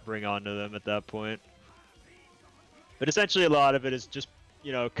bring onto them at that point. But essentially a lot of it is just,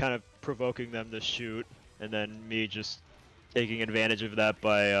 you know, kind of provoking them to shoot, and then me just taking advantage of that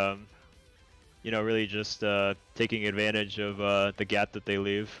by you know, really just taking advantage of the gap that they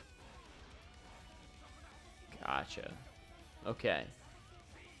leave. Gotcha. Okay.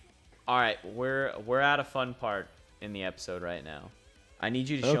 All right, we're at a fun part in the episode right now. I need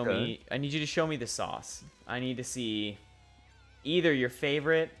you to show me. I need you to show me the sauce. I need to see either your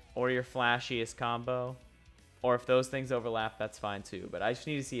favorite or your flashiest combo, or if those things overlap, that's fine too. But I just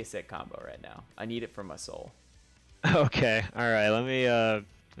need to see a sick combo right now. I need it for my soul. Okay. All right. Let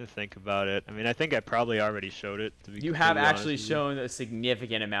me think about it. I mean, I think I probably already showed it. You have actually shown a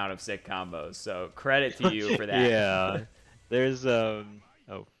significant amount of sick combos, so credit to you for that. Yeah. There's oh,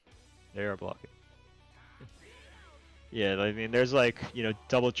 they are blocking. Yeah, I mean, there's like, you know,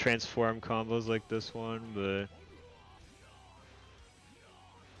 double transform combos like this one, but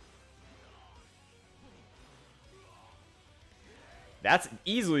that's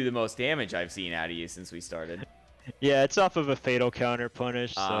easily the most damage I've seen out of you since we started. Yeah, it's off of a fatal counter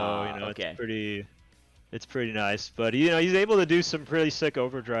punish, so you know, okay. it's pretty nice. But you know, he's able to do some pretty sick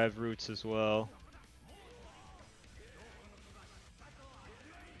overdrive routes as well.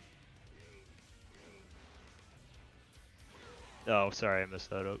 Oh, sorry, I messed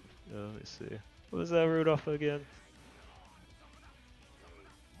that up. Let me see. What was that route off again?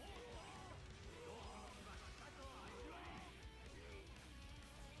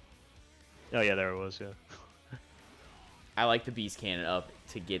 Oh yeah, there it was. Yeah. I like the beast cannon up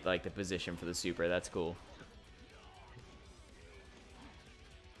to get like the position for the super. That's cool.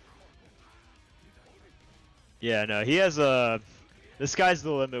 Yeah, no, he has the sky's the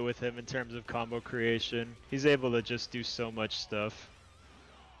limit with him in terms of combo creation. He's able to just do so much stuff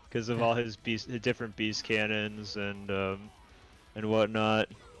because of all his different beast cannons and whatnot.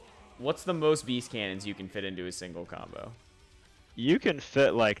 What's the most beast cannons you can fit into a single combo? You can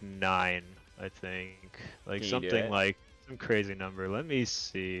fit like 9, I think. Like something like some crazy number. Let me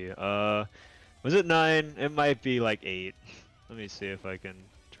see. Was it 9? It might be like 8. Let me see if I can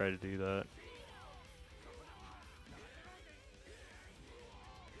try to do that.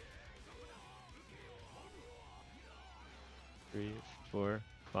 Three, 4,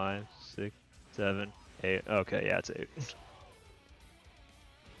 5, 6, 7, 8. Okay, yeah, it's 8.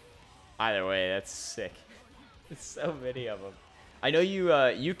 Either way, that's sick. There's so many of them. I know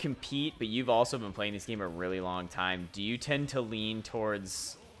you compete, but you've also been playing this game a really long time. Do you tend to lean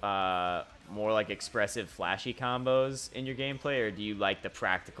towards more like expressive, flashy combos in your gameplay, or do you like the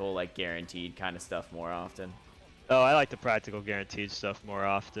practical, like guaranteed kind of stuff more often? Oh, I like the practical guaranteed stuff more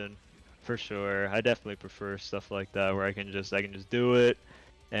often, for sure. I definitely prefer stuff like that where I can just do it,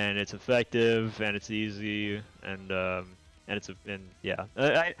 and it's effective and it's easy and yeah.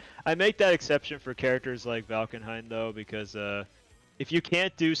 I make that exception for characters like Valkenhayn though because if you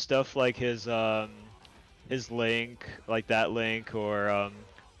can't do stuff like his link, like that link or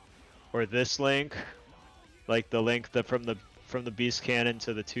this link, like the link from the beast cannon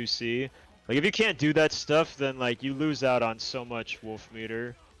to the 2C. Like if you can't do that stuff, then like you lose out on so much wolf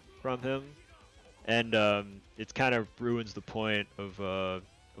meter from him, and it kind of ruins the point of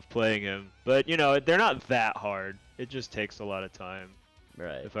playing him. But you know they're not that hard. It just takes a lot of time,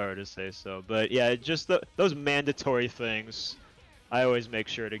 Right. if I were to say so. But yeah, just those mandatory things, I always make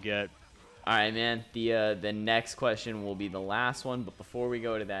sure to get. All right, man. The next question will be the last one, but before we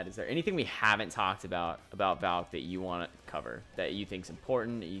go to that, is there anything we haven't talked about Valk that you want to cover that you think's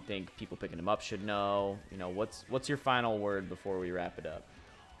important, that you think people picking him up should know? You know, what's your final word before we wrap it up?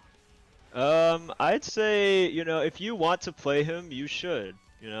 I'd say, you know, if you want to play him, you should.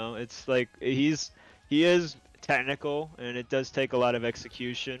 You know, it's like he is technical and it does take a lot of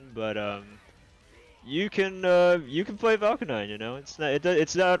execution, but you can play Valkenhayn. You know, it's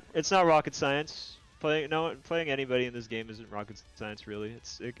not rocket science. Playing anybody in this game isn't rocket science really.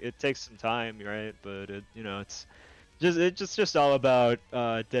 It takes some time, right? But you know, it's just all about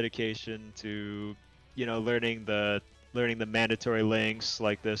dedication to, you know, learning the mandatory links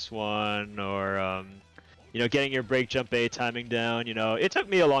like this one, or you know, getting your break jump A timing down. You know, it took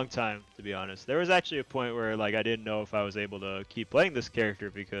me a long time, to be honest. There was actually a point where like I didn't know if I was able to keep playing this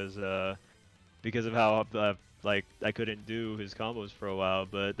character because of how like I couldn't do his combos for a while.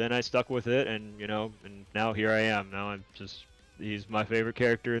 But then I stuck with it, and you know, and now here I am. Now he's my favorite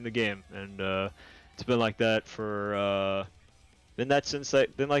character in the game, and it's been like that for been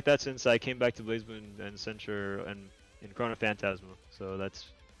like that since I came back to Blazblue and Central and in Chrono Phantasma. So that's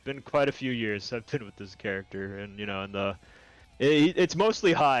been quite a few years I've been with this character, and you know, it's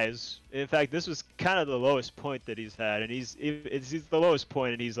mostly highs. In fact, this was kind of the lowest point that he's had, and he's the lowest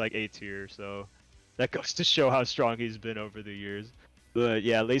point, and he's like A tier. So that goes to show how strong he's been over the years. But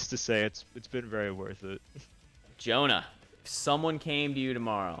yeah, at least to say it's been very worth it. Jona, if someone came to you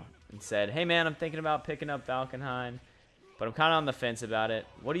tomorrow and said, "Hey man, I'm thinking about picking up Valkenhayn, but I'm kind of on the fence about it,"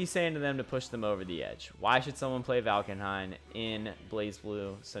 what are you saying to them to push them over the edge? Why should someone play Valkenhayn in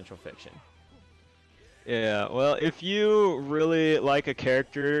Blazblue Central Fiction? Yeah, well, if you really like a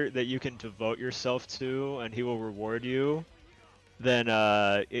character that you can devote yourself to and he will reward you, then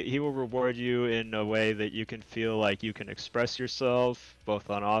he will reward you in a way that you can feel like you can express yourself both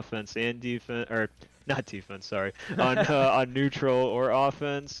on offense and defense, or not defense, sorry, on neutral or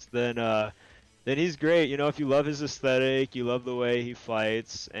offense. Then he's great. You know, if you love his aesthetic, you love the way he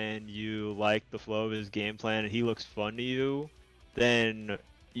fights, and you like the flow of his game plan, and he looks fun to you, then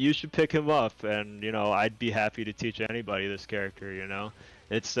you should pick him up. And you know, I'd be happy to teach anybody this character. You know,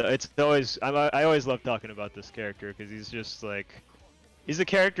 it's always I always love talking about this character because he's just like he's a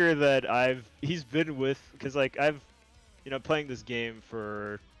character that he's been with, because like you know, playing this game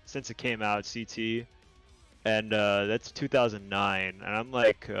since it came out, CT. And that's 2009, and I'm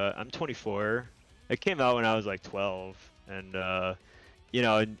like, I'm 24. It came out when I was like 12, and you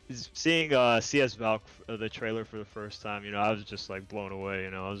know, seeing CS Valk, the trailer for the first time, you know, I was just like blown away. You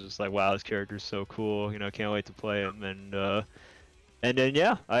know, I was just like, wow, this character's so cool. You know, can't wait to play him. And then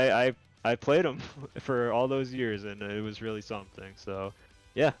yeah, I played him for all those years, and it was really something. So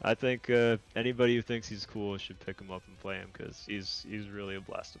yeah, I think anybody who thinks he's cool should pick him up and play him because he's really a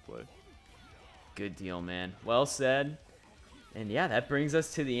blast to play. Good deal, man. Well said. And yeah, that brings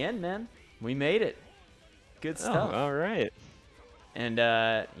us to the end, man. We made it. Good stuff. Oh, all right. And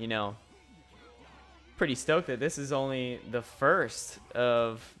you know, pretty stoked that this is only the first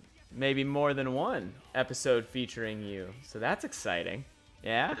of maybe more than one episode featuring you. So that's exciting.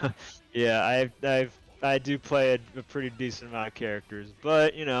 Yeah. Yeah, I do play a pretty decent amount of characters,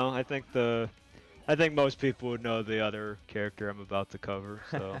 but you know, I think most people would know the other character I'm about to cover,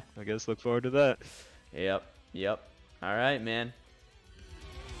 so I guess look forward to that. Yep. All right, man.